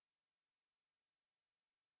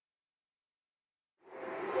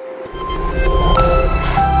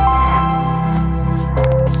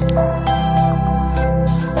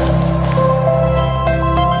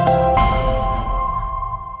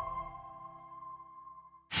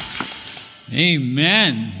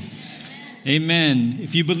Amen. Amen.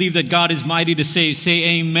 If you believe that God is mighty to save,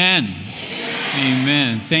 say amen.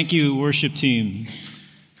 Amen. Thank you, worship team.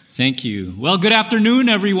 Thank you. Well, good afternoon,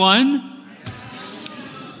 everyone.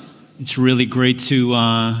 It's really great to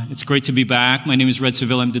be back. My name is Red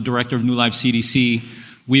Seville. I'm the director of New Life CDC.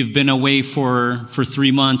 We've been away for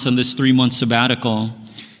 3 months on this 3-month sabbatical,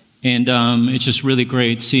 and it's just really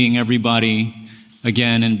great seeing everybody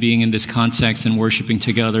again and being in this context and worshiping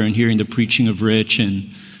together and hearing the preaching of Rich,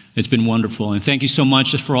 and it's been wonderful. And thank you so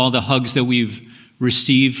much for all the hugs that we've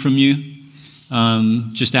received from you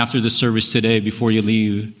just after the service today. Before you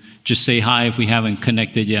leave, just say hi if we haven't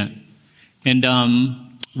connected yet. And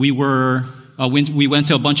we went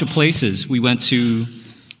to a bunch of places. I went to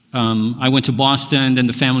Boston, then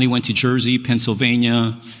the family went to Jersey,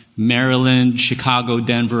 Pennsylvania, Maryland, Chicago,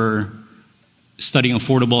 Denver, studying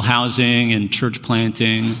affordable housing and church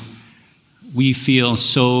planting. We feel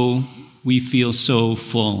so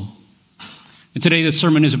full. And today the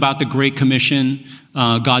sermon is about the Great Commission,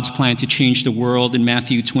 God's plan to change the world in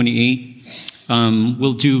Matthew 28.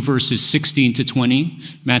 We'll do verses 16 to 20,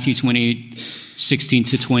 Matthew 28, 16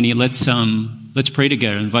 to 20. Let's pray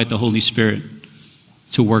together, invite the Holy Spirit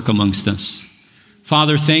to work amongst us.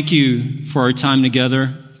 Father, thank you for our time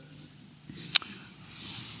together.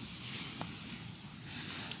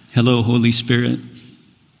 Hello, Holy Spirit.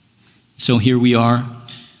 So here we are.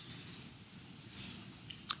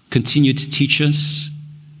 Continue to teach us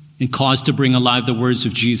and cause to bring alive the words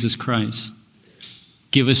of Jesus Christ.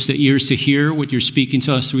 Give us the ears to hear what you're speaking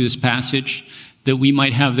to us through this passage, that we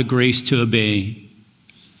might have the grace to obey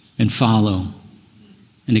and follow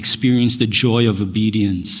and experience the joy of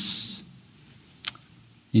obedience.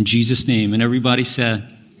 In Jesus' name. And everybody said,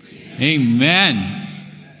 Amen.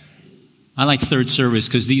 I like third service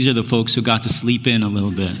because these are the folks who got to sleep in a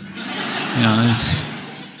little bit. It's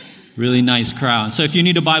really nice crowd. So if you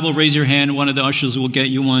need a Bible, raise your hand. One of the ushers will get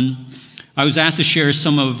you one. I was asked to share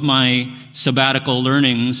some of my sabbatical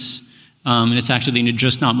learnings, and it's actually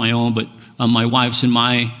just not my own, but my wife's and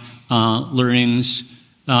my learnings.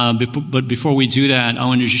 But before we do that, I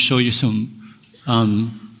wanted to show you some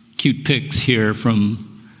cute pics here from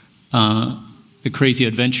the crazy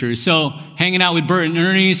adventures. So hanging out with Bert and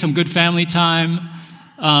Ernie, some good family time.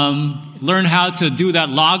 Learn how to do that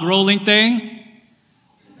log rolling thing.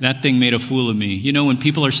 That thing made a fool of me. You know, when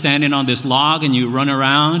people are standing on this log and you run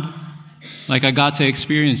around, like I got to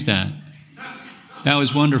experience that. That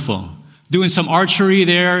was wonderful. Doing some archery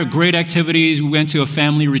there, great activities. We went to a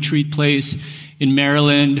family retreat place in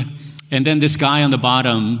Maryland. And then this guy on the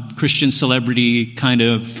bottom, Christian celebrity kind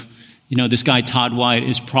of, this guy Todd White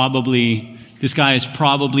is probably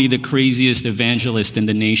the craziest evangelist in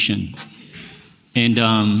the nation. And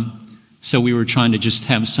so we were trying to just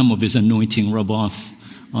have some of his anointing rub off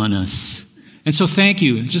on us. And so thank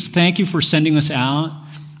you. Just thank you for sending us out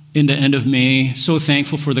in the end of May. So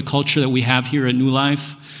thankful for the culture that we have here at New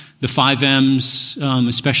Life. The 5 M's,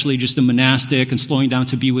 especially just the monastic and slowing down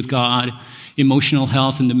to be with God, emotional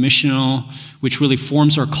health and the missional, which really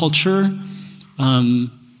forms our culture, and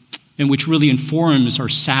which really informs our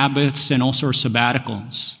Sabbaths and also our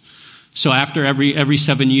sabbaticals. So after every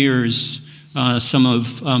 7 years, some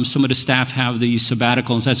of the staff have these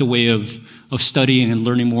sabbaticals as a way of studying and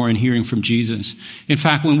learning more and hearing from Jesus. In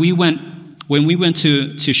fact, when we went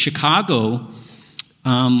to Chicago,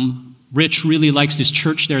 Rich really likes this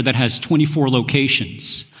church there that has 24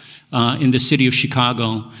 locations in the city of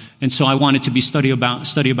Chicago. And so I wanted to study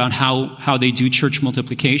about how they do church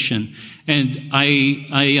multiplication. And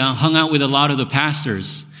I hung out with a lot of the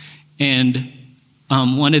pastors. And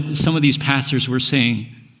some of these pastors were saying,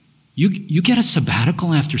 you get a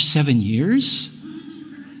sabbatical after 7 years?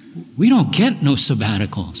 We don't get no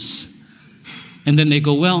sabbaticals. And then they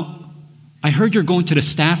go, well, I heard you're going to the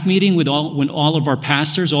staff meeting when all of our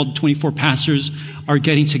pastors, all the 24 pastors are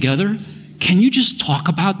getting together. Can you just talk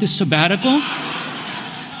about this sabbatical?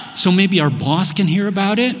 So maybe our boss can hear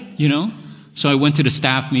about it, So I went to the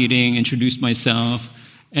staff meeting, introduced myself,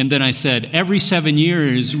 and then I said, every 7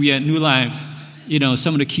 years we at New Life,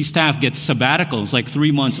 some of the key staff get sabbaticals, like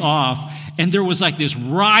 3 months off. And there was like this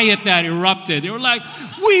riot that erupted. They were like,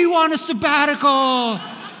 we want a sabbatical.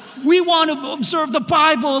 We want to observe the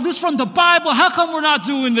Bible. This is from the Bible. How come we're not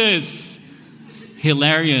doing this?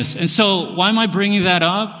 Hilarious. And so why am I bringing that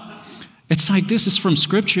up? It's like this is from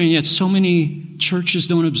Scripture, and yet so many churches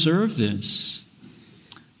don't observe this.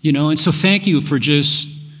 And so thank you for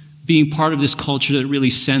just being part of this culture that really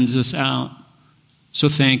sends us out. So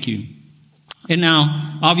thank you. And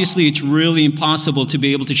now, obviously, it's really impossible to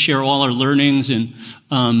be able to share all our learnings in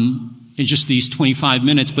just these 25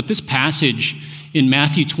 minutes, but this passage in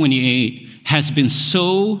Matthew 28 has been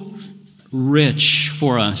so rich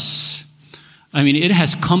for us. I mean, it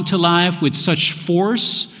has come to life with such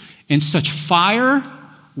force and such fire.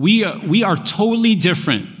 We are totally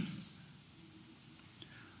different.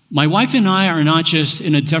 My wife and I are not just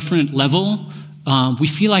in a different level. We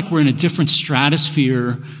feel like we're in a different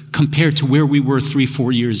stratosphere compared to where we were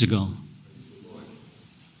 3-4 years ago.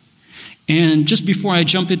 And just before I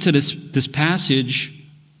jump into this passage,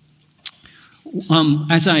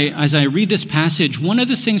 as I read this passage, one of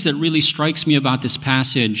the things that really strikes me about this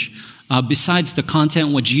passage, besides the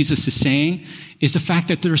content, what Jesus is saying, is the fact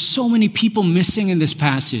that there are so many people missing in this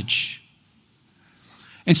passage.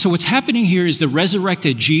 And so what's happening here is the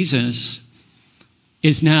resurrected Jesus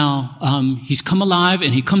is now, he's come alive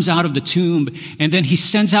and he comes out of the tomb, and then he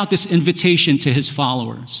sends out this invitation to his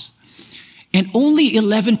followers. And only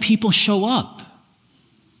 11 people show up.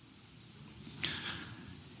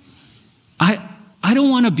 I don't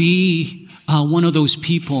want to be one of those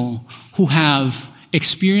people who have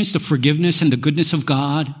experienced the forgiveness and the goodness of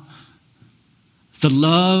God, the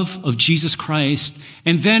love of Jesus Christ,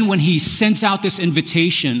 and then when he sends out this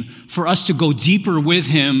invitation for us to go deeper with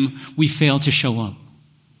him, we fail to show up.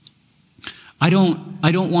 I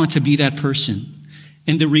don't want to be that person.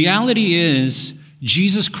 And the reality is,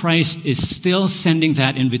 Jesus Christ is still sending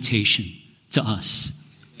that invitation to us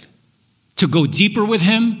to go deeper with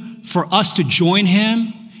him, for us to join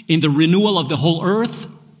him in the renewal of the whole earth.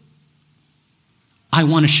 I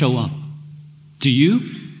want to show up. Do you?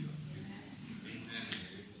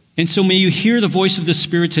 And so may you hear the voice of the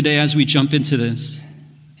Spirit today as we jump into this.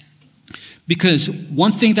 Because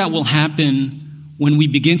one thing that will happen when we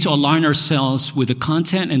begin to align ourselves with the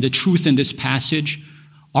content and the truth in this passage,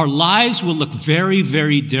 our lives will look very,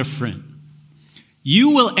 very different.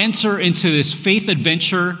 You will enter into this faith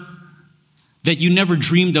adventure that you never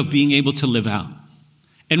dreamed of being able to live out.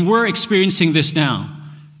 And we're experiencing this now.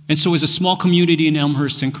 And so as a small community in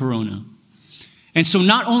Elmhurst and Corona. And so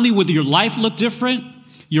not only will your life look different,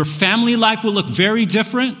 your family life will look very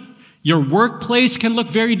different. Your workplace can look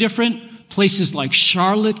very different. Places like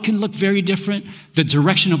Charlotte can look very different. The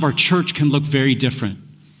direction of our church can look very different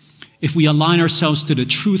if we align ourselves to the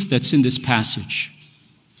truth that's in this passage.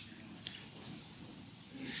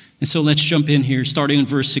 And so let's jump in here, starting in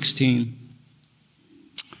verse 16.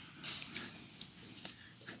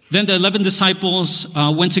 Then the 11 disciples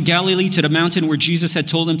went to Galilee, to the mountain where Jesus had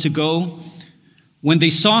told them to go. When they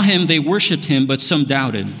saw him, they worshiped him, but some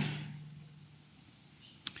doubted.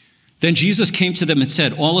 Then Jesus came to them and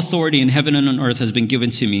said, "All authority in heaven and on earth has been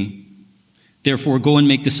given to me. Therefore, go and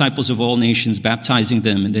make disciples of all nations, baptizing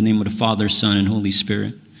them in the name of the Father, Son, and Holy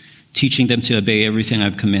Spirit, teaching them to obey everything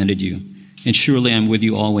I've commanded you. And surely I'm with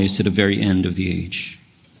you always to the very end of the age."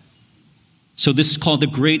 So this is called the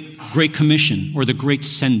Great Commission, or the Great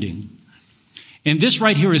Sending. And this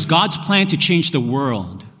right here is God's plan to change the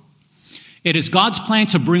world. It is God's plan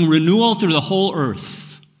to bring renewal through the whole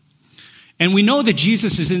earth. And we know that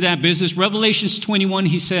Jesus is in that business. Revelations 21,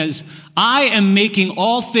 he says, "I am making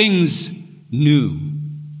all things new."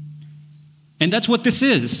 And that's what this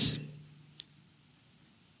is.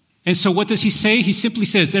 And so what does he say? He simply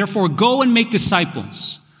says, "Therefore, go and make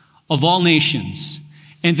disciples of all nations."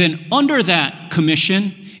 And then under that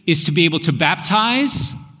commission is to be able to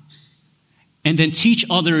baptize and then teach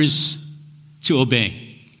others to obey.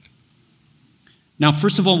 Now,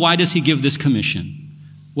 first of all, why does he give this commission?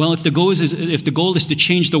 Well, if the goal is to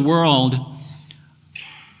change the world,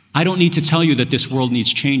 I don't need to tell you that this world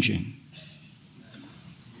needs changing.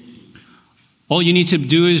 All you need to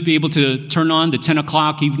do is be able to turn on the 10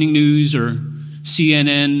 o'clock evening news or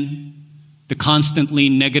CNN, the constantly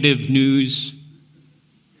negative news,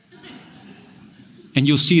 and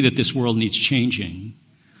you'll see that this world needs changing.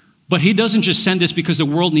 But he doesn't just send this because the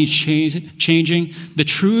world needs changing. The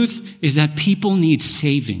truth is that people need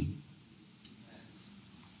saving.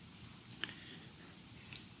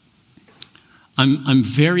 I'm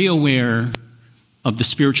very aware of the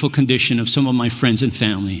spiritual condition of some of my friends and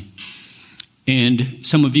family. And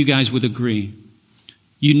some of you guys would agree.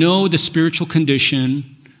 You know the spiritual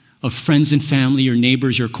condition of friends and family, your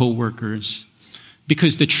neighbors, your co-workers.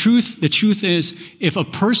 Because the truth is, if a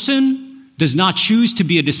person does not choose to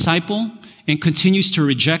be a disciple and continues to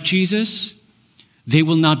reject Jesus, they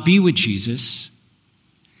will not be with Jesus.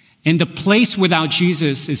 And the place without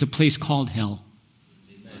Jesus is a place called hell.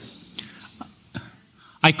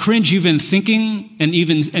 I cringe even thinking and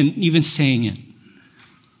even saying it.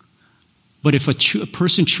 But if a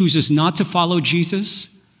person chooses not to follow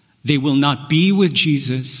Jesus, they will not be with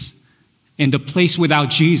Jesus. And the place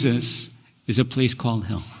without Jesus is a place called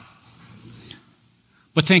hell.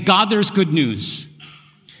 But thank God there's good news.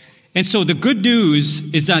 And so the good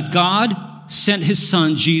news is that God sent his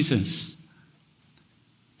son, Jesus,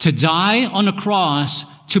 to die on a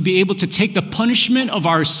cross to be able to take the punishment of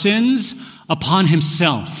our sins upon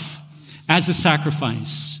himself as a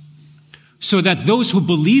sacrifice, so that those who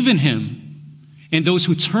believe in him and those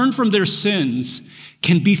who turn from their sins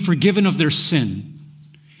can be forgiven of their sin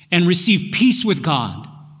and receive peace with God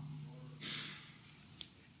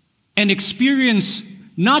and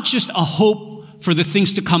experience not just a hope for the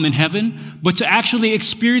things to come in heaven, but to actually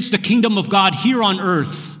experience the kingdom of God here on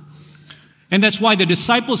earth. And that's why the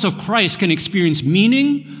disciples of Christ can experience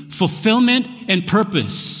meaning, fulfillment, and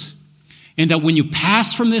purpose. And that when you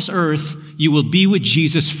pass from this earth, you will be with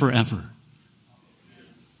Jesus forever.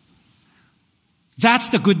 That's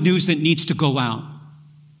the good news that needs to go out.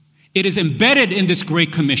 It is embedded in this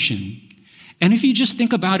Great Commission. And if you just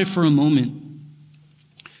think about it for a moment,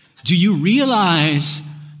 do you realize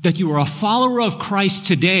that you are a follower of Christ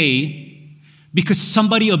today because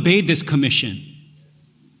somebody obeyed this commission?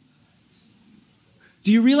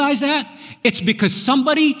 Do you realize that? It's because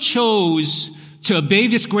somebody chose to obey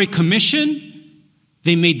this Great Commission.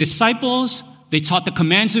 They made disciples. They taught the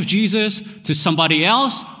commands of Jesus to somebody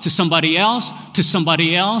else, to somebody else, to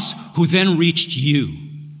somebody else, who then reached you.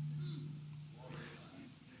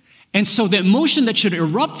 And so the emotion that should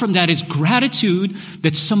erupt from that is gratitude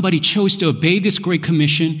that somebody chose to obey this Great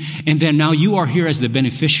Commission, and then now you are here as the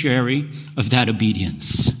beneficiary of that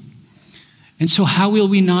obedience. And so how will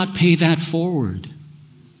we not pay that forward?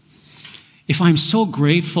 If I'm so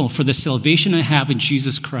grateful for the salvation I have in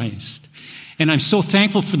Jesus Christ, and I'm so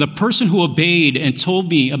thankful for the person who obeyed and told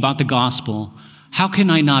me about the gospel, how can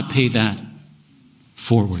I not pay that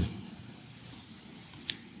forward?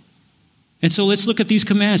 And so let's look at these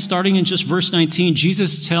commands. Starting in just verse 19,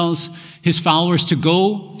 Jesus tells his followers to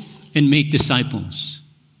go and make disciples.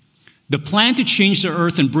 The plan to change the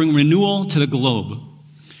earth and bring renewal to the globe.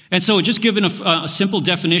 And so just given a simple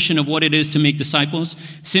definition of what it is to make disciples,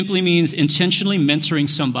 simply means intentionally mentoring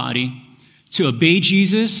somebody to obey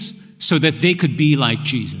Jesus so that they could be like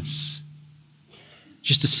Jesus.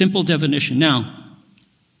 Just a simple definition. Now,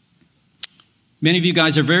 many of you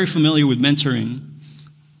guys are very familiar with mentoring.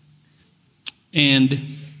 And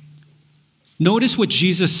notice what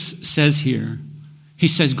Jesus says here. He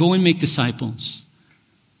says, go and make disciples.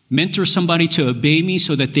 Mentor somebody to obey me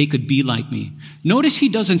so that they could be like me. Notice he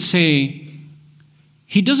doesn't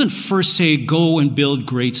first say, go and build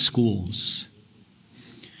great schools.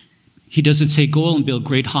 He doesn't say, go and build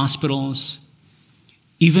great hospitals.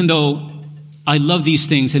 Even though I love these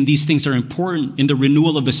things and these things are important in the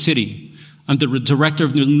renewal of a city. I'm the director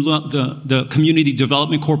of the Community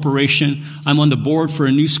Development Corporation. I'm on the board for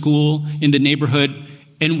a new school in the neighborhood,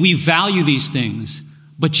 and we value these things.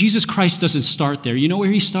 But Jesus Christ doesn't start there. You know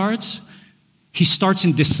where he starts? He starts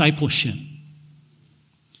in discipleship.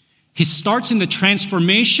 He starts in the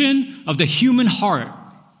transformation of the human heart.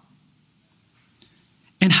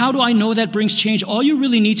 And how do I know that brings change? All you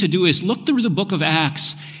really need to do is look through the book of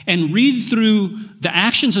Acts and read through the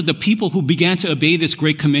actions of the people who began to obey this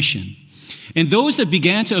Great Commission. And those that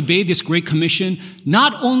began to obey this Great Commission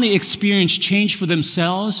not only experienced change for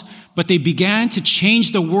themselves, but they began to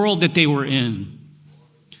change the world that they were in.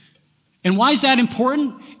 And why is that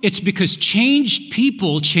important? It's because changed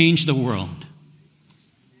people change the world.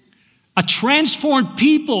 A transformed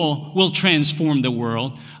people will transform the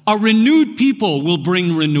world. A renewed people will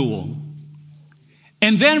bring renewal.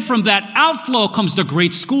 And then from that outflow comes the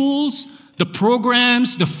great schools, the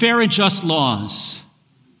programs, the fair and just laws.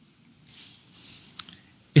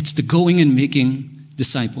 It's the going and making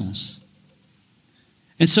disciples.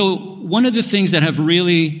 And so one of the things that have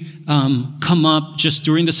really come up just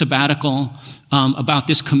during the sabbatical about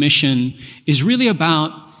this commission is really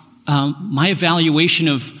about my evaluation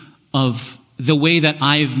of the way that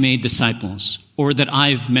I've made disciples or that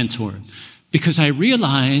I've mentored. Because I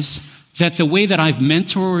realize that the way that I've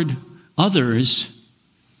mentored others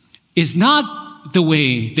is not the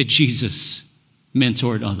way that Jesus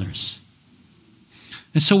mentored others.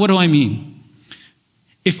 And so what do I mean?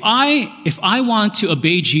 If I want to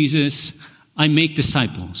obey Jesus, I make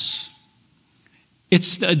disciples.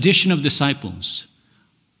 It's the addition of disciples.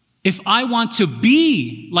 If I want to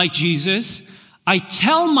be like Jesus, I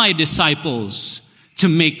tell my disciples to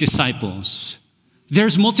make disciples.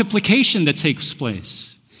 There's multiplication that takes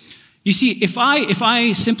place. You see, if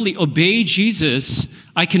I simply obey Jesus,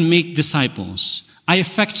 I can make disciples. I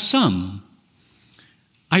affect some.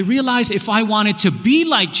 I realize if I wanted to be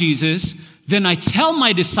like Jesus, then I tell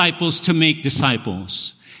my disciples to make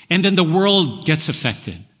disciples. And then the world gets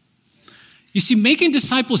affected. You see, making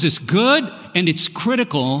disciples is good and it's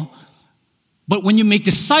critical, But when you make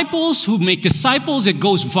disciples who make disciples, it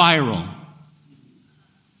goes viral.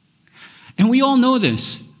 And we all know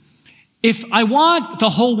this. If I want the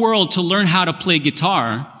whole world to learn how to play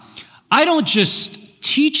guitar, I don't just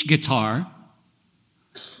teach guitar.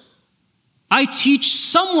 I teach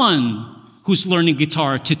someone who's learning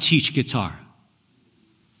guitar to teach guitar.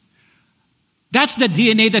 That's the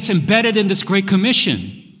DNA that's embedded in this Great Commission.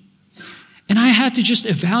 And I had to just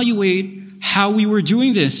evaluate how we were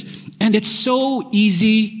doing this. And it's so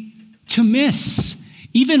easy to miss.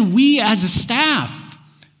 Even we as a staff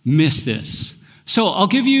miss this. So I'll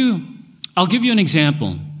give you an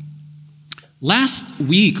example. Last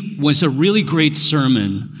week was a really great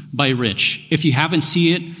sermon by Rich. If you haven't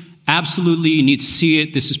seen it, absolutely, you need to see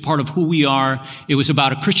it. This is part of who we are. It was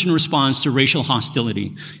about a Christian response to racial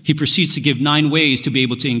hostility. He proceeds to give 9 ways to be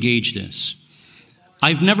able to engage this.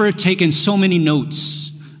 I've never taken so many notes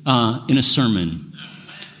in a sermon.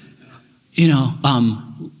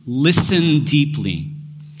 Listen deeply.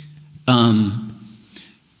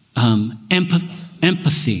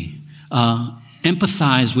 Empathy.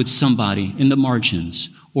 Empathize with somebody in the margins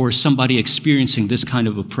or somebody experiencing this kind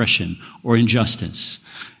of oppression or injustice.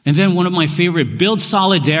 And then one of my favorite, build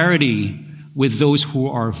solidarity with those who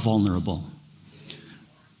are vulnerable.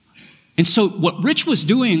 And so what Rich was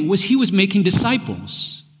doing was he was making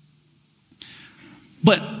disciples.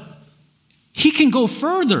 But he can go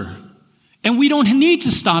further, and we don't need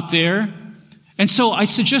to stop there. And so I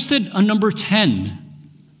suggested a number 10.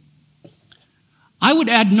 I would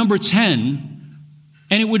add number 10,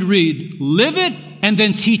 and it would read, live it and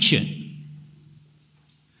then teach it.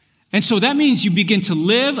 And so that means you begin to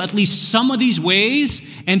live at least some of these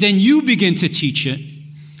ways, and then you begin to teach it.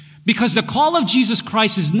 Because the call of Jesus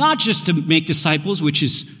Christ is not just to make disciples, which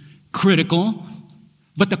is critical,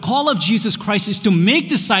 but the call of Jesus Christ is to make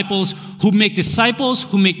disciples who make disciples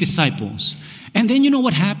who make disciples. And then you know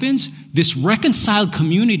what happens? This reconciled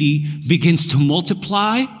community begins to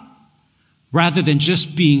multiply rather than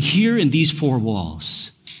just being here in these 4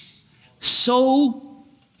 walls. So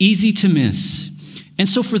easy to miss. And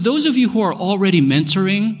so for those of you who are already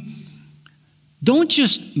mentoring, don't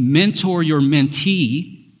just mentor your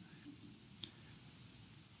mentee.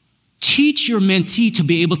 Teach your mentee to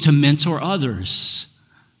be able to mentor others.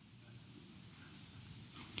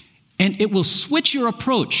 And it will switch your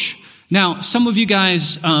approach. Now, some of you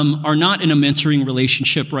guys are not in a mentoring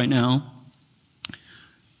relationship right now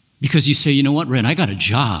because you say, you know what, Red, I got a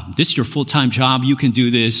job. This is your full-time job. You can do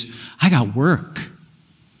this. I got work.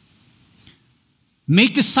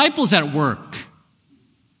 Make disciples at work.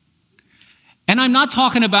 And I'm not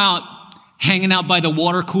talking about hanging out by the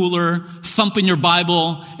water cooler, thumping your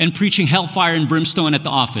Bible, and preaching hellfire and brimstone at the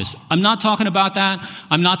office. I'm not talking about that.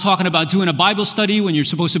 I'm not talking about doing a Bible study when you're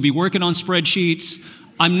supposed to be working on spreadsheets.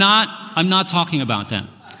 I'm not talking about that.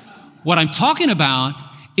 What I'm talking about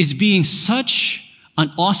is being such an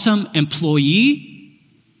awesome employee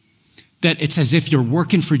that it's as if you're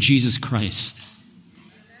working for Jesus Christ.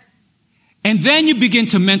 And then you begin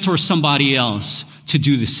to mentor somebody else to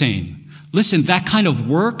do the same. Listen, that kind of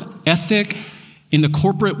work ethic in the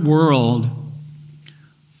corporate world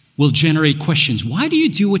will generate questions. Why do you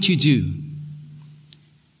do what you do?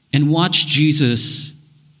 And watch Jesus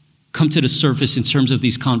come to the surface in terms of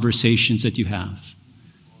these conversations that you have.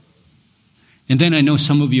 And then I know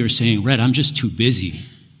some of you are saying, Red, I'm just too busy.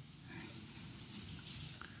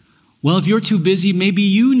 Well, if you're too busy, maybe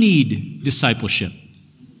you need discipleship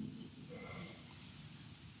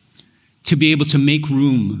to be able to make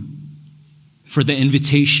room for the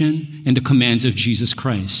invitation and the commands of Jesus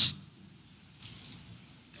Christ.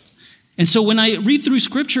 And so when I read through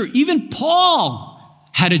Scripture, even Paul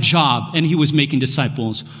had a job and he was making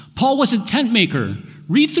disciples. Paul was a tent maker.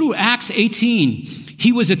 Read through Acts 18.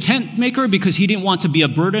 He was a tent maker because he didn't want to be a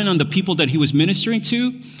burden on the people that he was ministering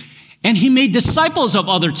to. And he made disciples of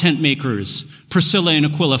other tent makers, Priscilla and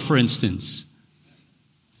Aquila, for instance.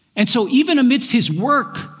 And so even amidst his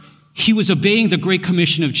work, he was obeying the Great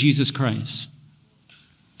Commission of Jesus Christ.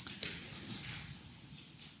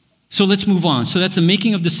 So let's move on. So that's the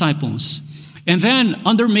making of disciples. And then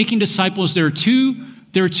under making disciples, there are two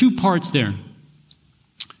parts there.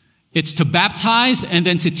 It's to baptize and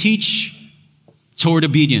then to teach toward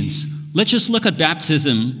obedience. Let's just look at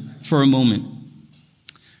baptism for a moment.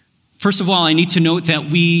 First of all, I need to note that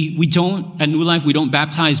we don't, at New Life, we don't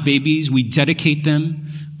baptize babies. We dedicate them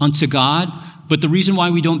unto God. But the reason why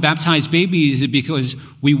we don't baptize babies is because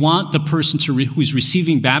we want the person who's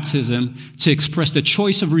receiving baptism to express the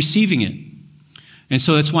choice of receiving it. And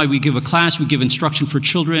so that's why we give a class, we give instruction for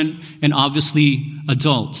children, and obviously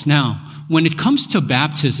adults. Now, when it comes to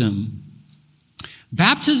baptism,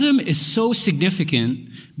 Baptism is so significant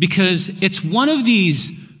because it's one of these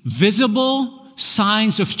visible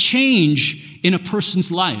signs of change in a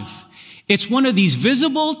person's life. It's one of these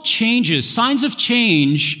visible changes, signs of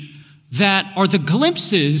change that are the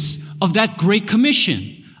glimpses of that Great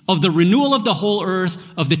Commission, of the renewal of the whole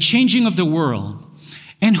earth, of the changing of the world.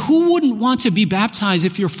 And who wouldn't want to be baptized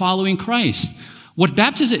if you're following Christ? What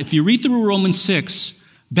baptism, if you read through Romans 6,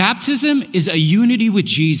 baptism is a unity with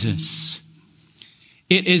Jesus.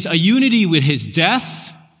 It is a unity with his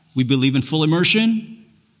death. We believe in full immersion.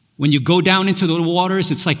 When you go down into the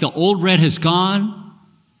waters, it's like the old red has gone.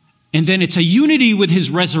 And then it's a unity with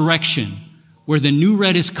his resurrection, where the new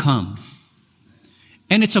red has come.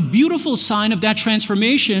 And it's a beautiful sign of that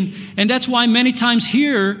transformation. And that's why many times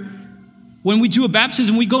here, when we do a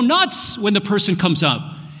baptism, we go nuts when the person comes up.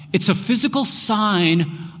 It's a physical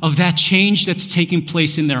sign of that change that's taking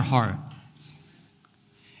place in their heart.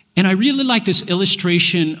 And I really like this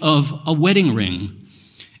illustration of a wedding ring.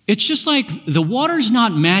 It's just like the water's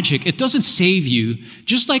not magic. It doesn't save you.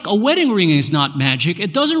 Just like a wedding ring is not magic.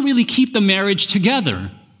 It doesn't really keep the marriage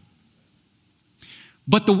together.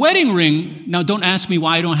 But the wedding ring, now don't ask me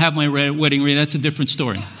why I don't have my wedding ring. That's a different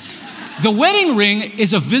story. The wedding ring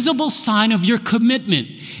is a visible sign of your commitment.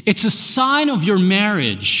 It's a sign of your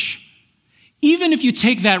marriage. Even if you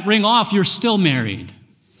take that ring off, you're still married.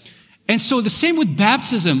 And so the same with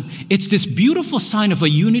baptism. It's this beautiful sign of a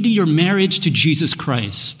unity, your marriage to Jesus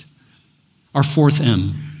Christ. Our fourth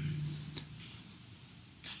M.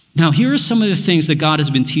 Now, here are some of the things that God has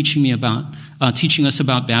been teaching us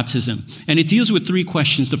about baptism. And it deals with three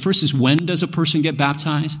questions. The first is, when does a person get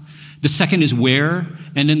baptized? The second is where,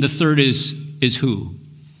 and then the third is who.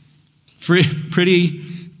 Pretty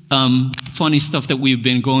funny stuff that we've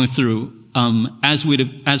been going through as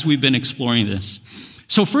we've been exploring this.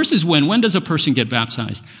 So first is when. When does a person get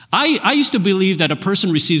baptized? I used to believe that a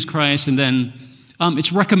person receives Christ and then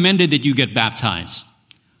it's recommended that you get baptized.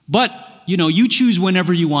 But, you choose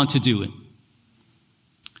whenever you want to do it.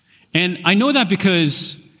 And I know that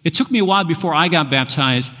because it took me a while before I got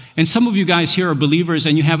baptized, and some of you guys here are believers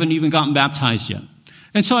and you haven't even gotten baptized yet.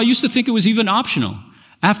 And so I used to think it was even optional.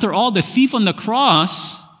 After all, the thief on the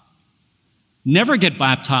cross never got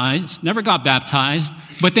baptized,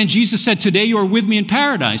 but then Jesus said, "Today you are with me in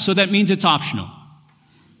paradise," so that means it's optional.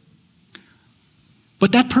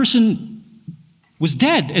 But that person was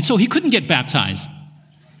dead, and so he couldn't get baptized.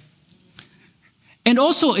 And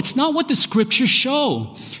also, it's not what the scriptures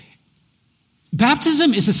show.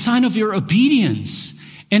 Baptism is a sign of your obedience.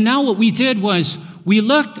 And now what we did was we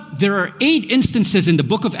looked, there are 8 instances in the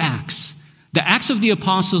book of Acts. The Acts of the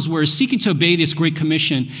Apostles were seeking to obey this Great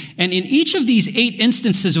Commission. And in each of these 8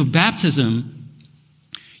 instances of baptism,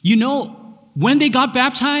 when they got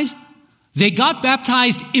baptized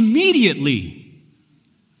immediately.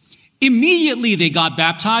 Immediately they got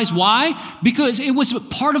baptized. Why? Because it was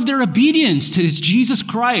part of their obedience to this Jesus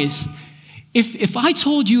Christ. If I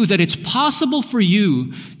told you that it's possible for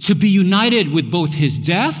you to be united with both his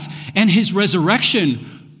death and his resurrection,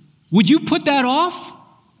 would you put that off?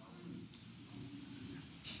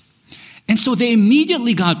 And so they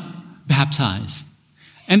immediately got baptized.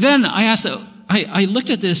 And then I looked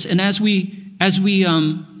at this, and as we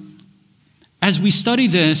study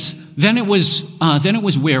this, then it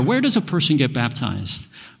was where? Where does a person get baptized?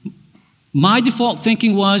 My default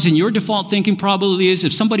thinking was, and your default thinking probably is,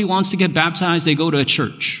 if somebody wants to get baptized, they go to a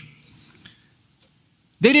church.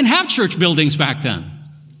 They didn't have church buildings back then.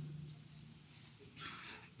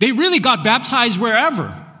 They really got baptized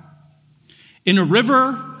wherever. In a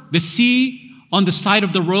river, the sea, on the side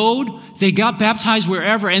of the road. They got baptized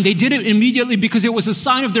wherever, and they did it immediately because it was a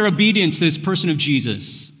sign of their obedience to this person of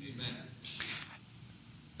Jesus. Amen.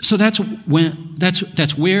 So that's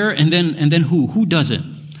where, and then who? Who does it?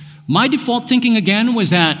 My default thinking again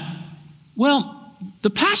was that, the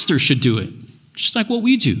pastor should do it, just like what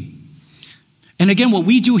we do. And again, what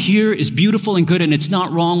we do here is beautiful and good, and it's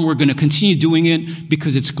not wrong. We're going to continue doing it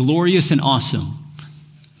because it's glorious and awesome.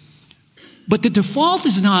 But the default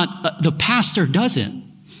is not the pastor does it.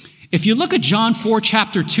 If you look at John 4,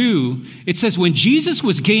 chapter 2, it says when Jesus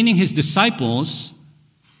was gaining his disciples,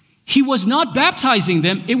 he was not baptizing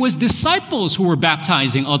them. It was disciples who were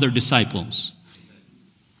baptizing other disciples.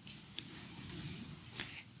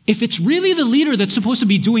 If it's really the leader that's supposed to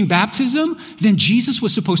be doing baptism, then Jesus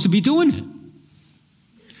was supposed to be doing it.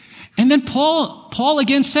 And then Paul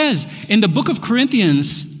again says, in the book of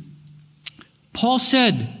Corinthians, Paul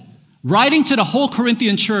said, writing to the whole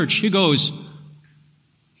Corinthian church, he goes,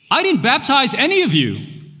 I didn't baptize any of you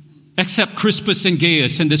except Crispus and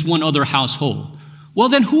Gaius and this one other household. Well,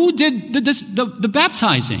 then who did the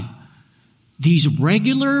baptizing? these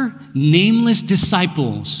regular, nameless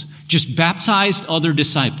disciples just baptized other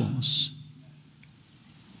disciples.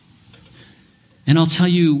 And I'll tell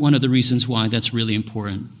you one of the reasons why that's really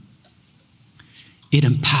important. It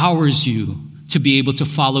empowers you to be able to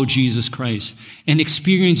follow Jesus Christ and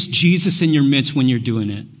experience Jesus in your midst when you're doing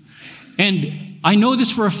it. And I know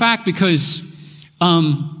this for a fact because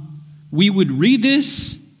we would read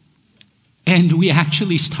this and we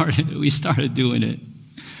actually started doing it.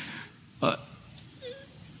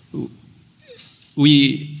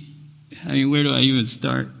 Where do I even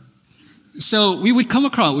start? So we would come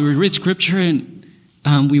across, we would read scripture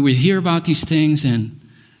and we would hear about these things, and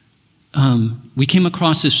we came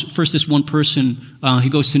across this one person. He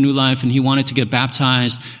goes to New Life and he wanted to get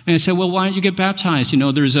baptized. And I said, well, why don't you get baptized? You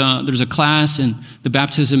know, there's a class and the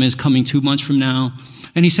baptism is coming 2 months from now.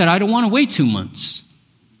 And he said, I don't want to wait 2 months.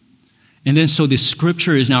 And then so this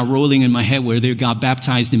scripture is now rolling in my head where they got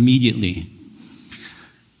baptized immediately.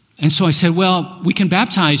 And so I said, well, we can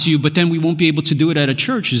baptize you, but then we won't be able to do it at a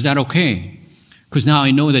church. Is that okay? Because now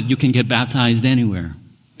I know that you can get baptized anywhere.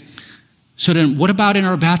 So then what about in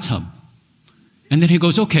our bathtub? And then he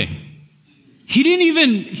goes, okay. He didn't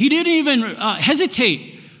even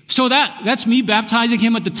hesitate. So that's me baptizing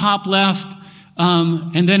him at the top left.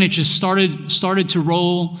 And then it just started to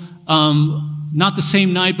roll. Not the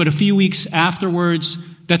same night, but a few weeks afterwards.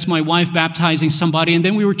 That's my wife baptizing somebody. And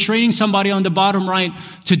then we were training somebody on the bottom right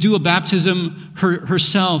to do a baptism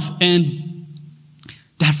herself. And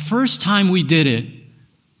that first time we did it,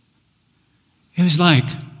 it was like,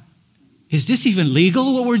 is this even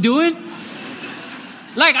legal what we're doing?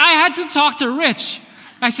 Like, I had to talk to Rich.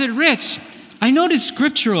 I said, Rich, I know this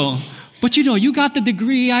scriptural, but you got the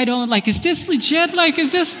degree. I don't, is this legit?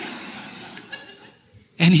 Is this?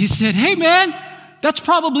 And he said, hey man, that's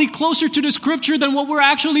probably closer to the scripture than what we're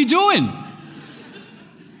actually doing.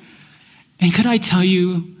 And could I tell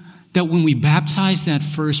you that when we baptized that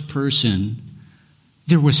first person,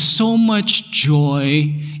 there was so much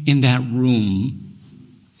joy in that room.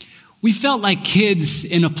 We felt like kids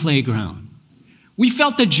in a playground. We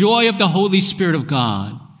felt the joy of the Holy Spirit of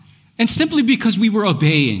God. And simply because we were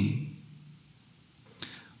obeying.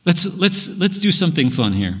 Let's do something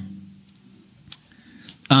fun here.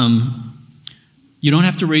 You don't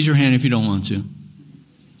have to raise your hand if you don't want to.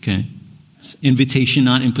 Okay? It's invitation,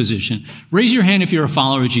 not imposition. Raise your hand if you're a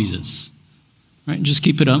follower of Jesus. Right? Just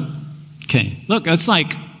keep it up. Okay. Look, that's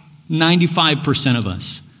like 95% of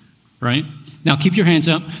us. Right? Now keep your hands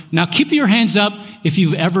up. Now keep your hands up if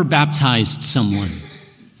you've ever baptized someone.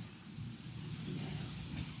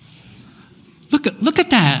 Look at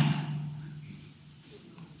that.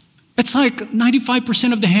 It's like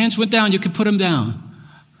 95% of the hands went down. You could put them down.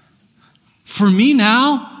 For me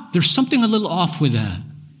now, there's something a little off with that.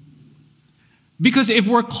 Because if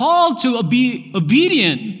we're called to be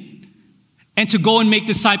obedient and to go and make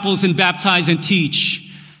disciples and baptize and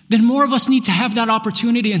teach, then more of us need to have that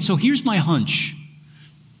opportunity. And so here's my hunch.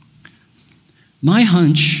 My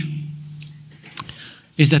hunch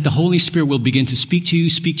is that the Holy Spirit will begin to speak to you,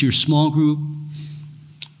 speak to your small group.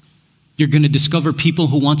 You're going to discover people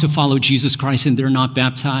who want to follow Jesus Christ and they're not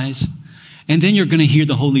baptized. And then you're going to hear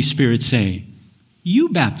the Holy Spirit say, you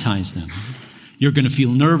baptize them. You're going to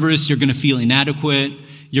feel nervous. You're going to feel inadequate.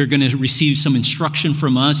 You're going to receive some instruction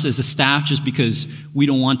from us as a staff just because we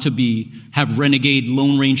don't want to have renegade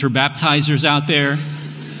Lone Ranger baptizers out there.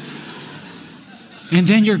 And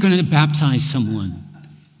then you're going to baptize someone.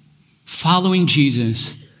 Following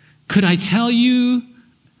Jesus. Could I tell you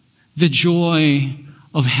the joy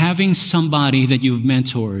of having somebody that you've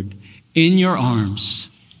mentored in your arms?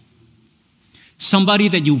 Somebody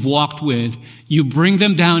that you've walked with, you bring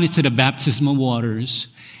them down into the baptismal waters,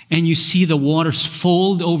 and you see the waters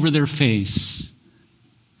fold over their face.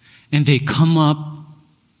 And they come up,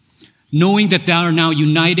 knowing that they are now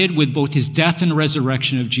united with both his death and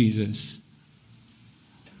resurrection of Jesus.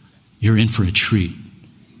 You're in for a treat.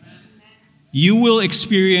 You will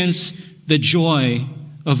experience the joy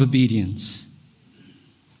of obedience.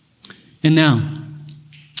 And now,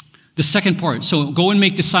 the second part. So go and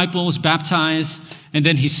make disciples, baptize, and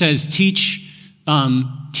then he says, teach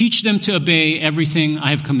them to obey everything I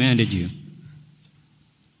have commanded you.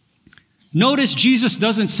 Notice Jesus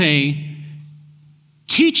doesn't say,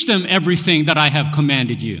 teach them everything that I have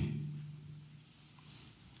commanded you.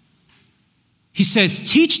 He says,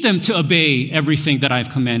 teach them to obey everything that I've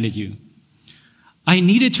commanded you. I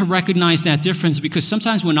needed to recognize that difference because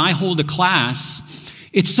sometimes when I hold a class,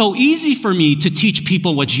 it's so easy for me to teach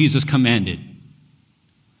people what Jesus commanded.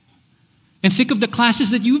 And think of the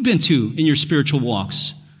classes that you've been to in your spiritual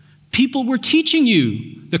walks. People were teaching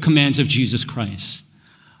you the commands of Jesus Christ.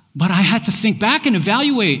 But I had to think back and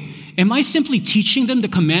evaluate, am I simply teaching them the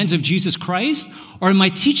commands of Jesus Christ, or am I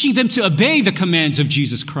teaching them to obey the commands of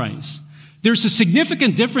Jesus Christ? There's a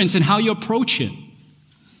significant difference in how you approach it.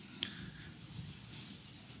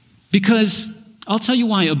 Because I'll tell you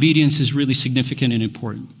why obedience is really significant and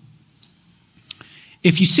important.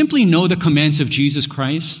 If you simply know the commands of Jesus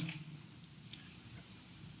Christ,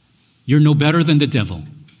 you're no better than the devil.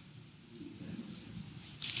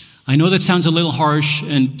 I know that sounds a little harsh,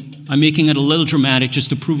 and I'm making it a little dramatic just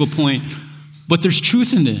to prove a point, but there's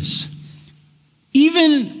truth in this.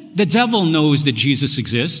 Even the devil knows that Jesus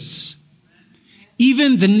exists.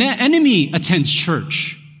 Even the enemy attends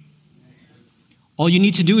church. All you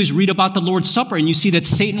need to do is read about the Lord's Supper, and you see that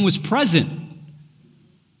Satan was present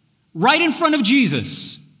right in front of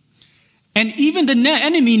Jesus. And even the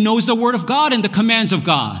enemy knows the word of God and the commands of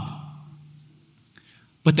God.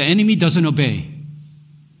 But the enemy doesn't obey.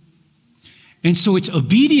 And so it's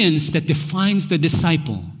obedience that defines the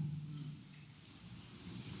disciple.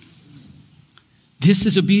 This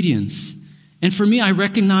is obedience. And for me, I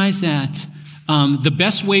recognize that the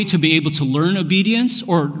best way to be able to learn obedience,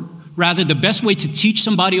 or rather the best way to teach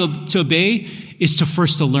somebody to obey, is to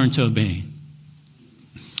first to learn to obey.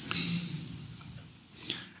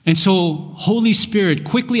 And so Holy Spirit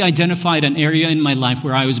quickly identified an area in my life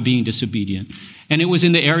where I was being disobedient. And it was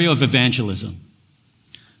in the area of evangelism.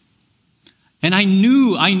 And I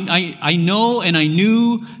knew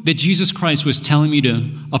that Jesus Christ was telling me to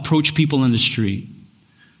approach people in the street.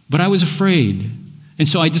 But I was afraid. And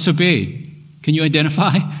so I disobeyed. Can you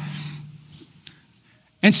identify?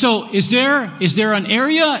 And so is there an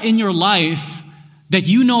area in your life that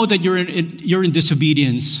you know that you're in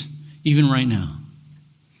disobedience even right now?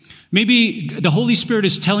 Maybe the Holy Spirit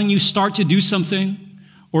is telling you start to do something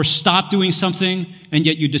or stop doing something, and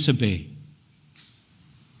yet you disobey.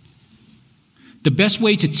 The best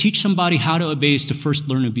way to teach somebody how to obey is to first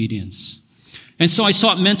learn obedience. And so I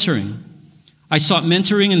sought mentoring. I sought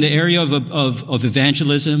mentoring in the area of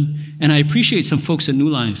evangelism, and I appreciate some folks at New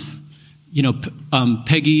Life. You know,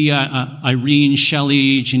 Peggy, Irene,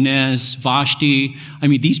 Shelley, Janez, Vashti. I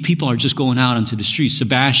mean, these people are just going out onto the streets.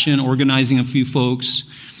 Sebastian organizing a few folks.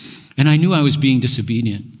 And I knew I was being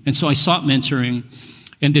disobedient. And so I sought mentoring.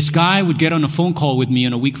 And this guy would get on a phone call with me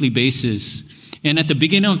on a weekly basis. And at the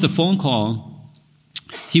beginning of the phone call,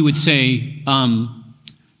 he would say,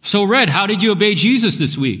 so Red, how did you obey Jesus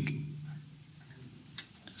this week?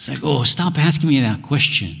 It's like, oh, stop asking me that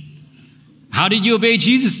question. How did you obey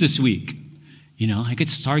Jesus this week? You know, I could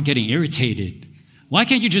start getting irritated. Why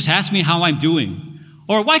can't you just ask me how I'm doing?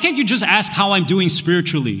 Or why can't you just ask how I'm doing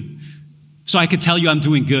spiritually so I could tell you I'm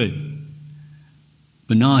doing good?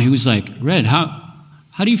 But no, he was like, Red, how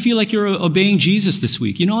do you feel like you're obeying Jesus this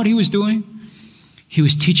week? You know what he was doing? He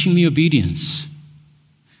was teaching me obedience.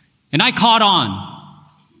 And I caught on.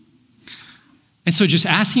 And so just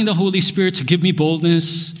asking the Holy Spirit to give me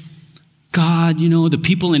boldness. God, you know, the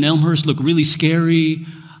people in Elmhurst look really scary.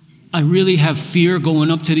 I really have fear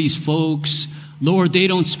going up to these folks. Lord, they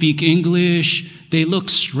don't speak English. They look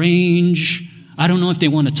strange. I don't know if they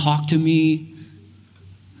want to talk to me.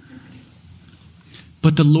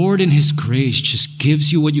 But the Lord in His grace just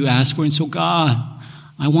gives you what you ask for. And so, God,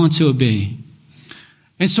 I want to obey.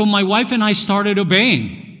 And so my wife and I started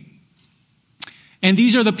obeying. And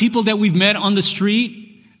these are the people that we've met on the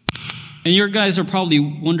street. And your guys are probably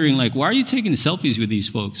wondering, like, why are you taking selfies with these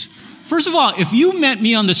folks? First of all, if you met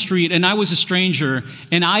me on the street and I was a stranger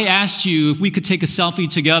and I asked you if we could take a selfie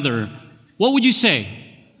together, what would you say?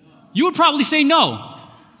 You would probably say no.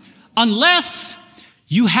 Unless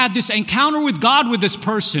you had this encounter with God with this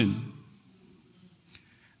person.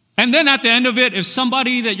 And then at the end of it, if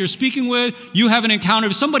somebody that you're speaking with, you have an encounter,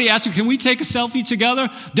 if somebody asks you, can we take a selfie together?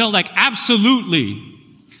 They'll like, absolutely.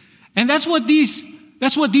 And that's what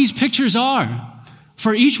these pictures are.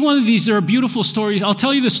 For each one of these, there are beautiful stories. I'll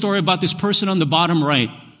tell you the story about this person on the bottom right.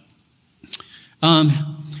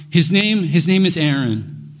 His name is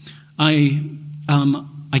Aaron. I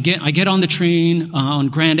get on the train on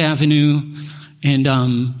Grand Avenue, and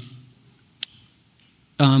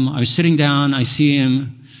I was sitting down. I see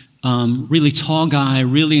him, really tall guy,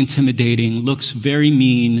 really intimidating, looks very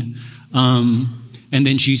mean. And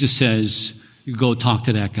then Jesus says, "Go talk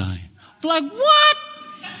to that guy." I'm like, what?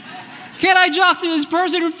 Can't I talk to this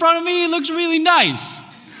person in front of me? He looks really nice.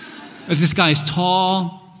 But this guy's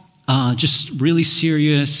tall, just really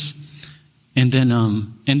serious. And then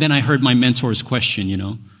I heard my mentor's question, you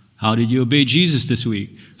know, how did you obey Jesus this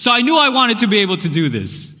week? So I knew I wanted to be able to do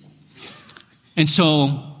this. And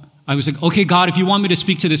so I was like, okay, God, if you want me to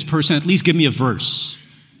speak to this person, at least give me a verse,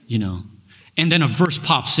 you know. And then a verse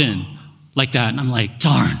pops in. like that. And I'm like,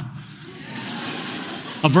 darn.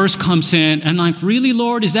 A verse comes in, and I'm like, really,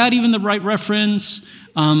 Lord? Is that even the right reference?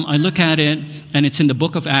 I look at it, and it's in the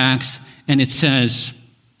book of Acts, and it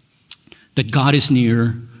says that God is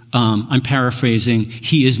near. I'm paraphrasing.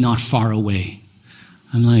 He is not far away.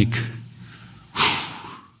 I'm like,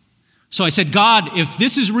 whew. So I said, God, if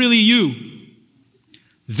this is really you,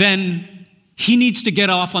 then he needs to get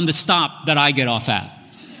off on the stop that I get off at.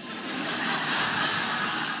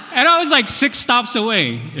 And I was like 6 stops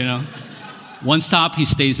away, you know. 1 stop, he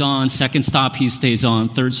stays on. 2nd stop, he stays on.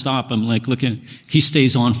 3rd stop, I'm like looking, he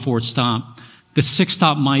stays on. 4th stop. The 6th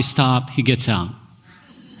stop, my stop, he gets out.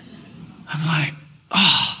 I'm like,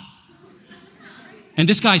 oh. And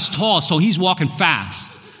this guy's tall, so he's walking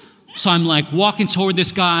fast. So I'm like walking toward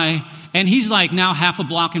this guy, and he's like now half a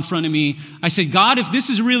block in front of me. I said, God, if this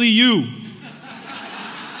is really you,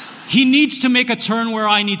 he needs to make a turn where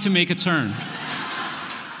I need to make a turn.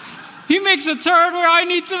 He makes a turn where I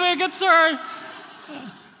need to make a turn.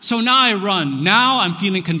 So now I run. Now I'm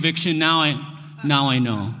feeling conviction. Now I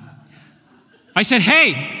know. I said,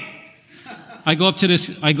 hey. I go up to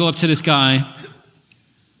this guy.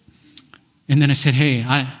 And then I said, hey,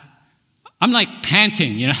 I'm like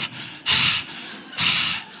panting, you know.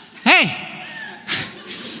 Hey.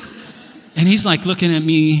 And he's like looking at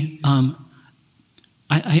me.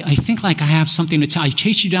 I think like I have something to tell. I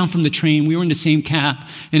chased you down from the train. We were in the same cab,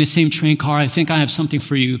 in the same train car. I think I have something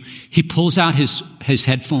for you. He pulls out his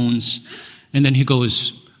headphones, and then he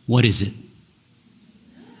goes, what is it?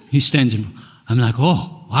 He stands in. I'm like,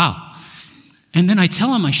 oh, wow. And then I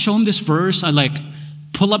tell him, I show him this verse. I like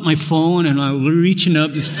pull up my phone, and I'm reaching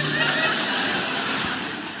up.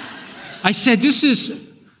 I said, this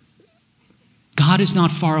is, God is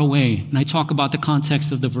not far away. And I talk about the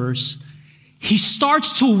context of the verse. He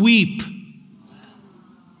starts to weep.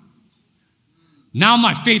 Now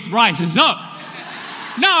my faith rises up.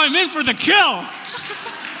 Now I'm in for the kill.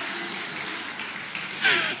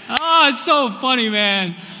 Oh, it's so funny,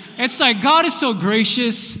 man. It's like God is so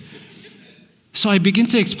gracious. So I begin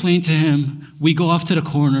to explain to him. We go off to the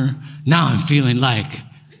corner. Now I'm feeling like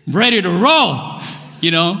ready to roll,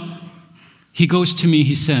 you know. He goes to me,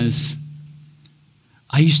 he says,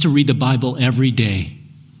 I used to read the Bible every day,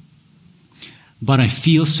 but I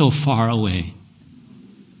feel so far away.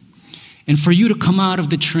 And for you to come out of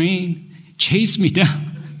the train, chase me down,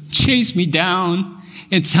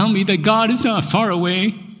 and tell me that God is not far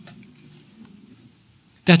away.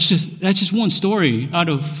 That's just one story out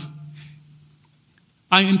of,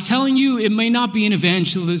 I am telling you, it may not be an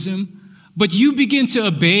evangelism, but you begin to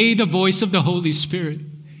obey the voice of the Holy Spirit.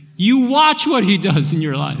 You watch what he does in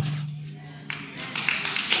your life.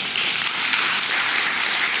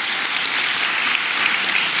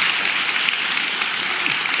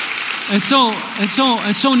 And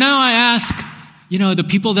so now I ask, you know, the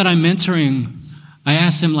people that I'm mentoring, I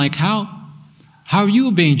ask them like, how are you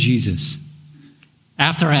obeying Jesus?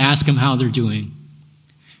 After I ask them how they're doing.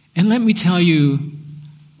 And let me tell you,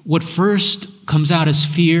 what first comes out as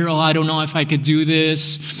fear, oh, I don't know if I could do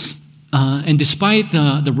this. And despite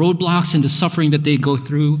the roadblocks and the suffering that they go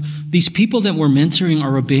through, these people that we're mentoring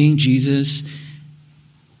are obeying Jesus.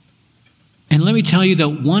 And let me tell you that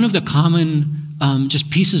one of the common just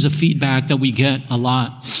pieces of feedback that we get a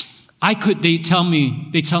lot, they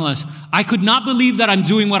tell us, I could not believe that I'm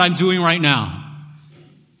doing what I'm doing right now.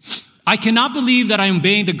 I cannot believe that I'm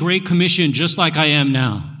obeying the Great Commission just like I am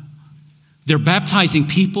now. They're baptizing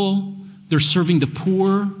people. They're serving the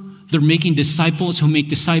poor. They're making disciples who make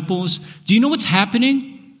disciples. Do you know what's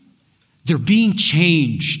happening? They're being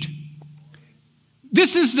changed.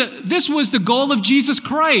 This was the goal of Jesus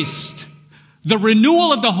Christ. The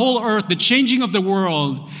renewal of the whole earth, the changing of the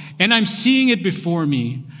world. And I'm seeing it before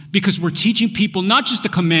me because we're teaching people not just the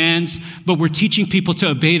commands, but we're teaching people to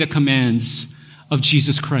obey the commands of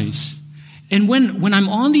Jesus Christ. And when I'm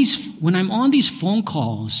on these phone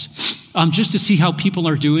calls, just to see how people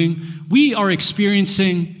are doing, we're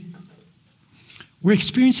experiencing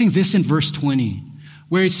this in verse 20,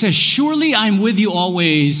 where it says, surely I'm with you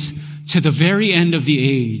always to the very end of the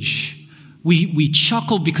age. We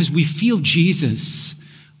chuckle because we feel Jesus.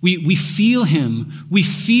 We feel him. We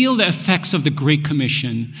feel the effects of the Great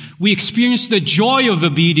Commission. We experience the joy of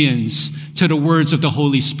obedience to the words of the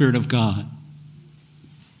Holy Spirit of God.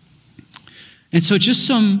 And so just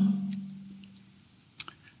some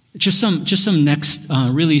next,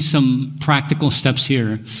 really some practical steps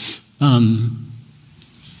here.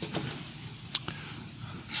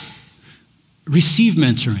 Receive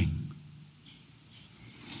mentoring.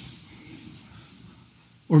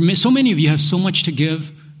 Or so many of you have so much to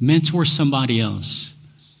give, mentor somebody else.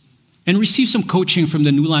 and receive some coaching from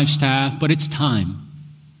the New Life staff, but it's time.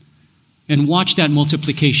 And watch that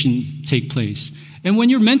multiplication take place. And when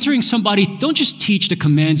you're mentoring somebody, don't just teach the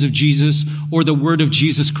commands of Jesus or the word of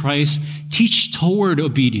Jesus Christ. Teach toward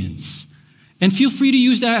obedience. And feel free to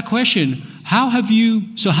use that question. How have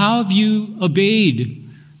you obeyed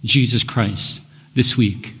Jesus Christ this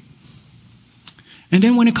week? And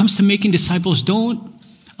then when it comes to making disciples,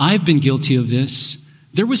 I've been guilty of this.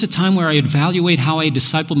 There was a time where I evaluate how I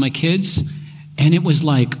discipled my kids, and it was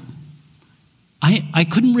like, I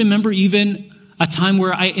couldn't remember even a time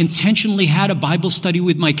where I intentionally had a Bible study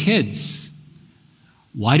with my kids.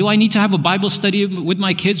 Why do I need to have a Bible study with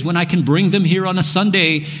my kids when I can bring them here on a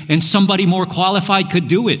Sunday and somebody more qualified could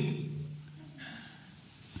do it?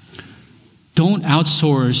 Don't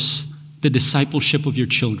outsource the discipleship of your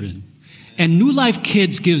children. And New Life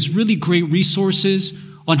Kids gives really great resources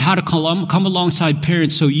on how to come alongside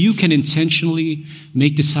parents so you can intentionally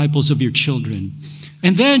make disciples of your children.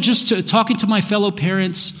 And then talking to my fellow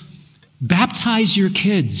parents, baptize your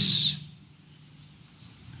kids.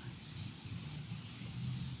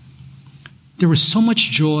 There was so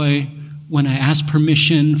much joy when I asked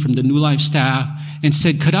permission from the New Life staff and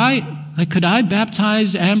said, could I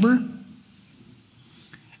baptize Amber?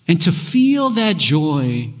 And to feel that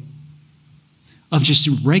joy of just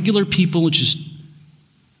regular people, just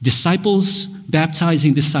disciples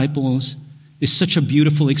baptizing disciples, is such a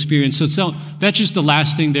beautiful experience. So that's just the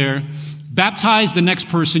last thing there. Baptize the next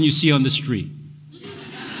person you see on the street.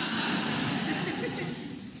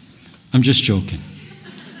 I'm just joking.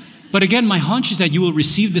 But again, my hunch is that you will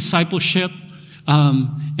receive discipleship,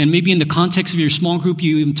 and maybe in the context of your small group,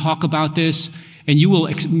 you even talk about this, and you will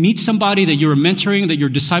meet somebody that you're mentoring, that you're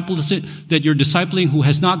discipling who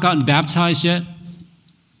has not gotten baptized yet,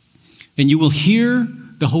 and you will hear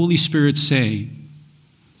the Holy Spirit say,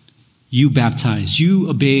 you baptize, you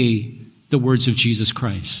obey the words of Jesus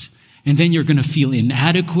Christ. And then you're going to feel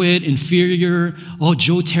inadequate, inferior. Oh,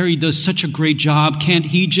 Joe Terry does such a great job. Can't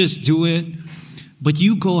he just do it? But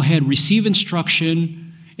you go ahead, receive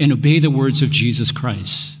instruction, and obey the words of Jesus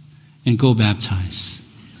Christ, and go baptize.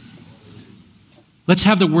 Let's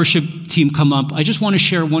have the worship team come up. I just want to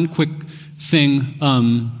share one quick thing.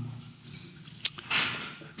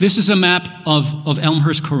 This is a map of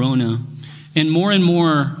Elmhurst Corona. And more,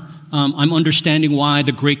 I'm understanding why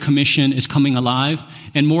the Great Commission is coming alive.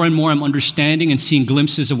 And more I'm understanding and seeing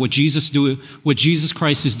glimpses of what Jesus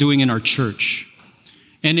Christ is doing in our church.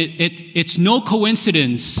 And it's no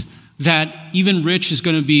coincidence that even Rich is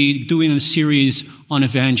going to be doing a series on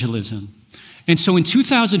evangelism. And so in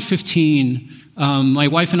 2015, my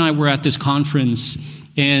wife and I were at this conference,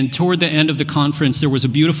 and toward the end of the conference, there was a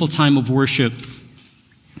beautiful time of worship.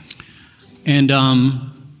 And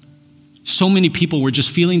so many people were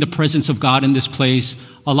just feeling the presence of God in this place.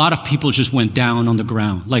 A lot of people just went down on the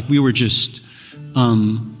ground. Like we were just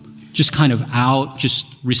kind of out,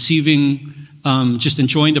 just receiving, just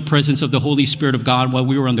enjoying the presence of the Holy Spirit of God while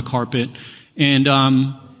we were on the carpet. And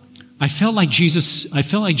I felt like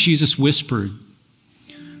Jesus whispered.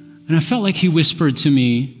 And I felt like he whispered to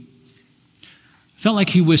me,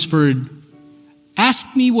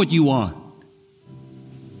 ask me what you want.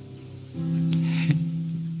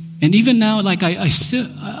 And even now, like I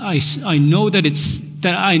know that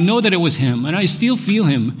it was him, and I still feel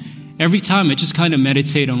him every time I just kind of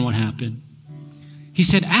meditate on what happened. He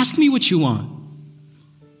said, ask me what you want.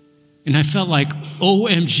 And I felt like,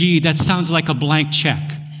 OMG, that sounds like a blank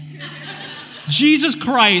check. Jesus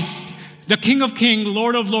Christ, the King of Kings,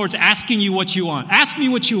 Lord of Lords, asking you what you want. Ask me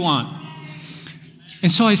what you want.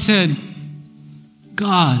 And so I said,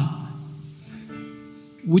 God,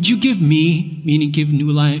 would you give me, meaning give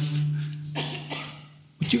New Life,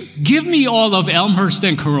 would you give me all of Elmhurst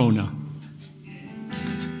and Corona?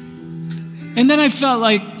 And then I felt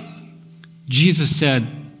like Jesus said,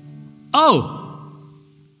 oh,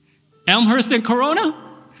 Elmhurst and Corona?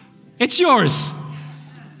 It's yours.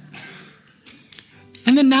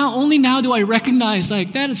 And then only now do I recognize,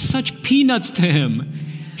 like, that is such peanuts to him.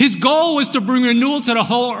 His goal was to bring renewal to the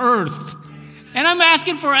whole earth. And I'm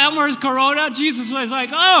asking for Elmhurst Corona. Jesus was like,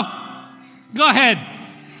 oh, go ahead.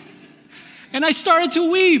 And I started to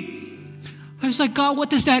weep. I was like, God, what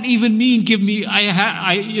does that even mean? Give me,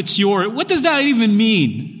 it's yours. What does that even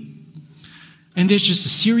mean? And there's just a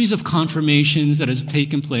series of confirmations that has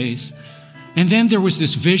taken place. And then there was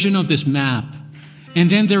this vision of this map. And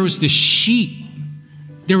then there was this sheet.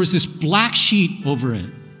 There was this black sheet over it.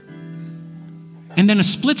 And then a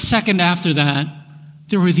split second after that,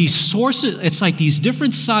 there were these sources, it's like these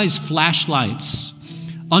different sized flashlights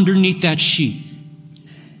underneath that sheet.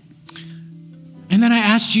 And then I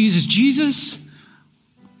asked Jesus,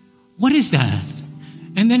 what is that?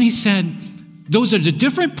 And then he said, those are the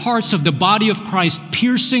different parts of the body of Christ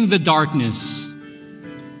piercing the darkness.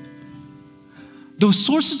 Those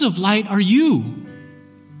sources of light are you.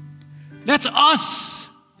 That's us.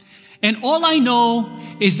 And all I know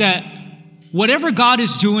is that whatever God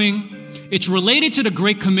is doing, it's related to the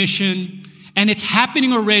Great Commission, and it's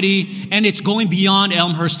happening already, and it's going beyond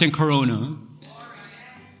Elmhurst and Corona.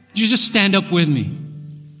 You just stand up with me,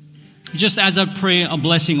 just as I pray a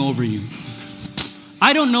blessing over you.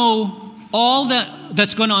 I don't know all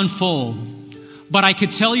that's going to unfold, but I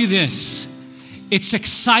could tell you this. It's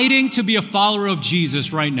exciting to be a follower of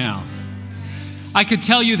Jesus right now. I could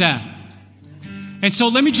tell you that. And so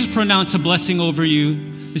let me just pronounce a blessing over you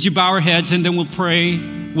as you bow our heads, and then we'll pray,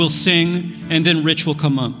 we'll sing, and then Rich will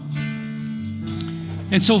come up.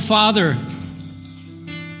 And so, Father,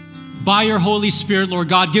 by your Holy Spirit, Lord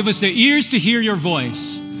God, give us the ears to hear your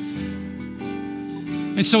voice.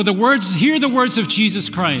 And so hear the words of Jesus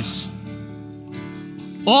Christ.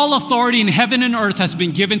 All authority in heaven and earth has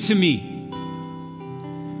been given to me.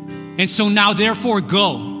 And so now, therefore,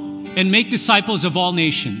 go and make disciples of all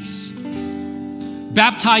nations,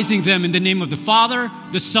 baptizing them in the name of the Father,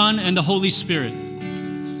 the Son, and the Holy Spirit,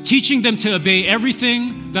 teaching them to obey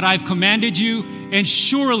everything that I've commanded you, and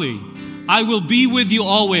surely I will be with you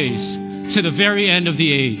always to the very end of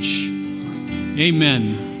the age.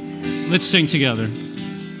 Amen. Let's sing together.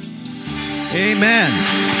 Amen.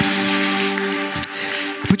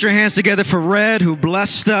 Put your hands together for Red, who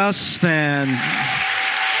blessed us and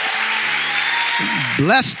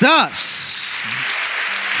blessed us.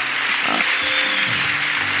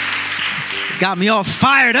 Got me all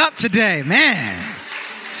fired up today, man.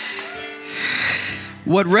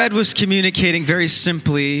 What Red was communicating very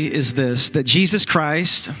simply is this, that Jesus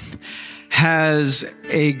Christ has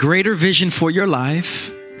a greater vision for your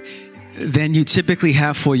life than you typically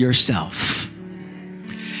have for yourself.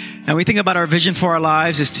 And we think about our vision for our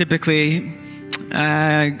lives is typically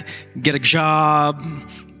get a job,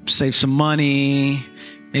 save some money,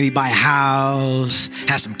 maybe buy a house,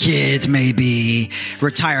 have some kids maybe,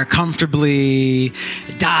 retire comfortably,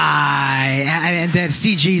 die, and then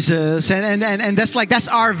see Jesus. And that's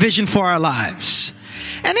our vision for our lives.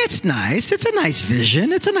 And it's nice. It's a nice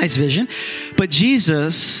vision. It's a nice vision. But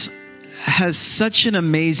Jesus has such an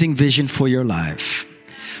amazing vision for your life.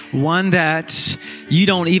 One that you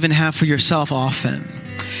don't even have for yourself often.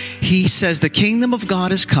 He says, the kingdom of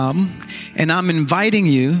God has come, and I'm inviting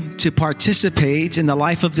you to participate in the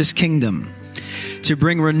life of this kingdom, to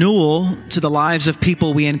bring renewal to the lives of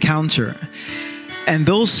people we encounter. And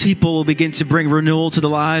those people will begin to bring renewal to the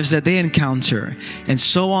lives that they encounter, and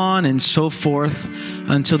so on and so forth,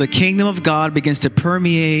 until the kingdom of God begins to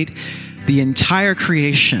permeate the entire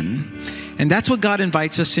creation. And that's what God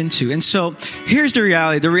invites us into. And so here's the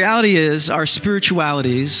reality. The reality is our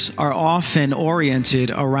spiritualities are often oriented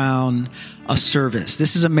around a service.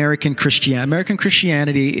 This is American Christianity. American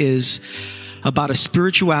Christianity is about a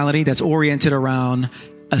spirituality that's oriented around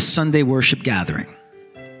a Sunday worship gathering.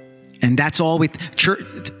 And that's all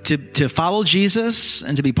to follow Jesus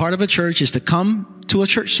and to be part of a church is to come to a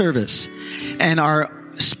church service. And our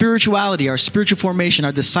spirituality, our spiritual formation,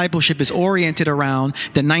 our discipleship is oriented around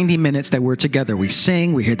the 90 minutes that we're together. We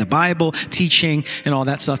sing, we hear the Bible, teaching, and all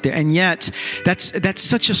that stuff there. And yet, that's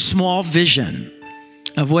such a small vision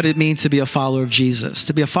of what it means to be a follower of Jesus.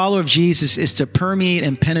 To be a follower of Jesus is to permeate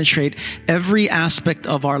and penetrate every aspect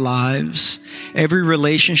of our lives, every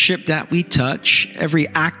relationship that we touch, every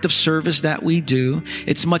act of service that we do.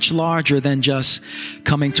 It's much larger than just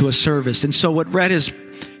coming to a service. And so what Red is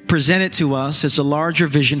presented to us is a larger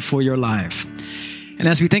vision for your life. And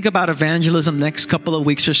as we think about evangelism next couple of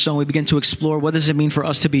weeks or so, we begin to explore what does it mean for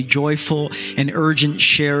us to be joyful and urgent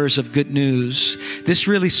sharers of good news. This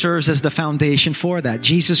really serves as the foundation for that.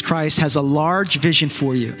 Jesus Christ has a large vision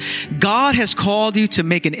for you. God has called you to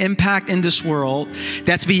make an impact in this world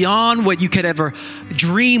that's beyond what you could ever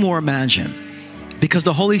dream or imagine, because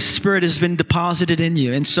the Holy Spirit has been deposited in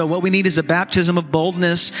you. And so what we need is a baptism of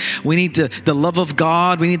boldness. We need the love of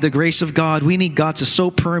God. We need the grace of God. We need God to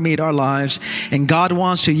so permeate our lives. And God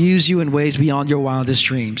wants to use you in ways beyond your wildest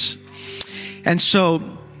dreams. And so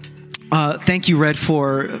thank you, Red,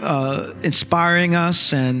 for inspiring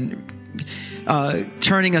us and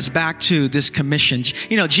turning us back to this commission.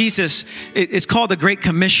 You know, Jesus, it's called the Great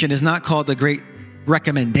Commission. It's not called the Great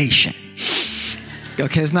Recommendation.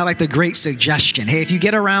 Okay, it's not like the great suggestion. Hey, if you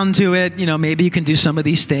get around to it, you know, maybe you can do some of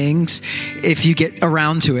these things if you get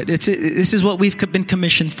around to it. This is what we've been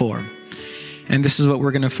commissioned for. And this is what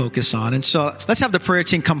we're going to focus on. And so let's have the prayer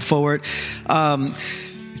team come forward.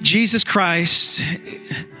 Jesus Christ,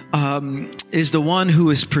 is the one who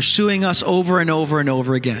is pursuing us over and over and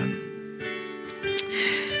over again.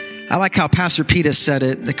 I like how Pastor Peter said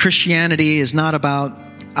it, that Christianity is not about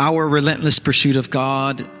our relentless pursuit of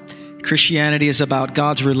God. Christianity is about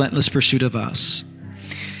God's relentless pursuit of us.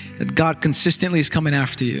 That God consistently is coming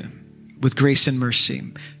after you with grace and mercy.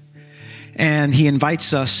 And he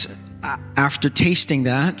invites us, after tasting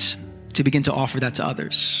that, to begin to offer that to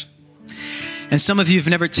others. And some of you have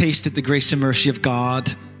never tasted the grace and mercy of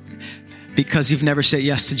God because you've never said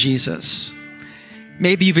yes to Jesus.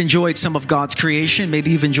 Maybe you've enjoyed some of God's creation.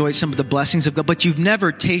 Maybe you've enjoyed some of the blessings of God, but you've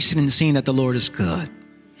never tasted and seen that the Lord is good.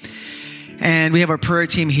 And we have our prayer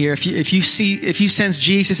team here. If you sense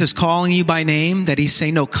Jesus is calling you by name, that he's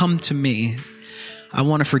saying, no, come to me. I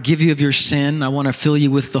want to forgive you of your sin. I want to fill you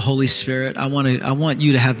with the Holy Spirit. I want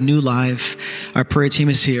you to have new life. Our prayer team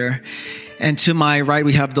is here. And to my right,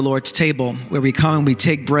 we have the Lord's table, where we come and we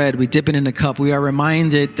take bread, we dip it in a cup. We are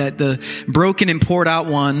reminded that the broken and poured out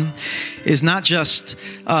one is not just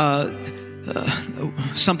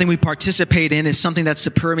something we participate in, it's something that's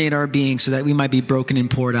to permeate our being so that we might be broken and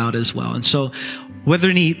poured out as well. And so whether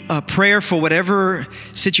you need prayer for whatever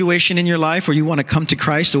situation in your life, or you want to come to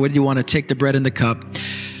Christ, or whether you want to take the bread and the cup,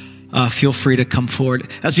 feel free to come forward.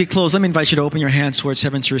 As we close, let me invite you to open your hands towards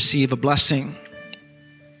heaven to receive a blessing.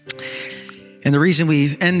 And the reason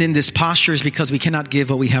we end in this posture is because we cannot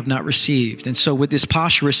give what we have not received. And so with this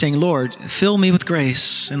posture, we're saying, Lord, fill me with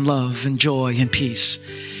grace and love and joy and peace.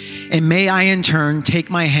 And may I in turn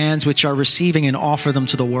take my hands which are receiving and offer them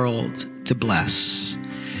to the world to bless.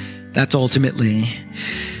 That's ultimately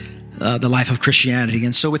the life of Christianity.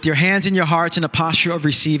 And so with your hands in your hearts in a posture of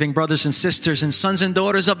receiving, brothers and sisters and sons and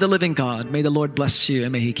daughters of the living God, may the Lord bless you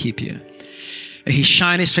and may he keep you. May he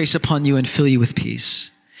shine his face upon you and fill you with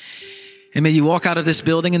peace. And may you walk out of this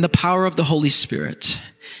building in the power of the Holy Spirit,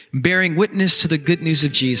 bearing witness to the good news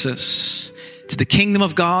of Jesus, to the kingdom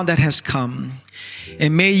of God that has come.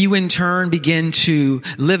 And may you in turn begin to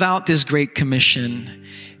live out this great commission.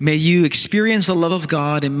 May you experience the love of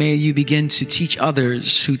God, and may you begin to teach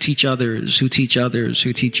others who teach others, who teach others,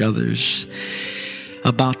 who teach others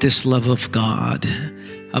about this love of God,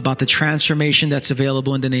 about the transformation that's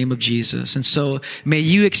available in the name of Jesus. And so may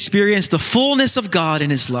you experience the fullness of God in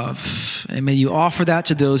his love. And may you offer that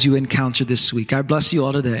to those you encounter this week. I bless you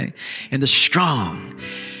all today in the strong,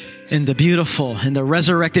 in the beautiful, in the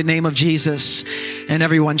resurrected name of Jesus. And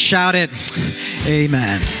everyone shout it,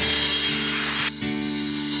 amen.